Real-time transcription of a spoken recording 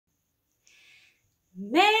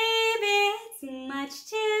Maybe it's much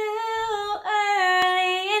too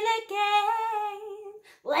early in the game.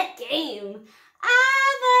 What game? But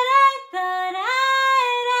I thought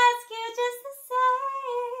I'd ask you just the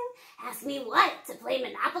same. Ask me what? To play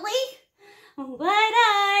Monopoly? What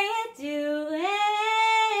are you doing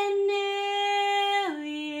New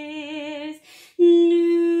Year's?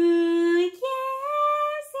 New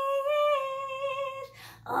Year's Eve.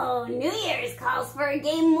 Oh, New Year's calls for a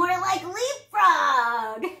game more like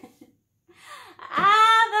Leapfrog.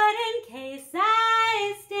 But in case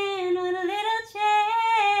I stand with a little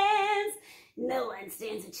chance, no one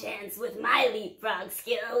stands a chance with my Leapfrog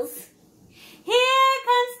skills. Here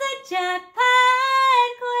comes the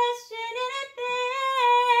jackpot question in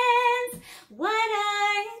advance. What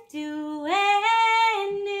are you doing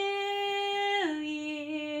New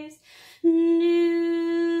Year's?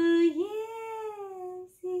 New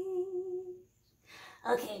Year's Eve.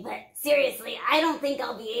 Okay, but seriously, I don't think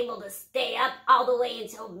I'll be able to stay up all the way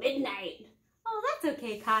until midnight. Oh, that's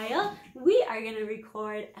okay, Kyle. We are going to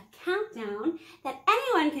record a countdown that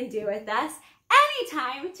anyone can do with us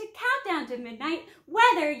anytime to count down to midnight,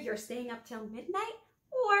 whether you're staying up till midnight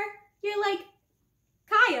or you're like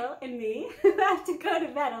Kyle and me who have to go to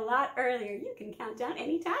bed a lot earlier. You can count down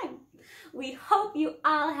anytime. We hope you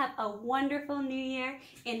all have a wonderful New Year,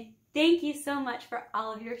 and thank you so much for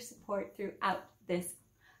all of your support throughout this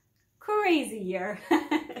crazy year.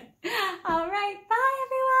 All right, bye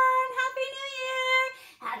everyone. Happy New Year.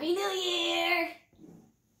 Happy New Year.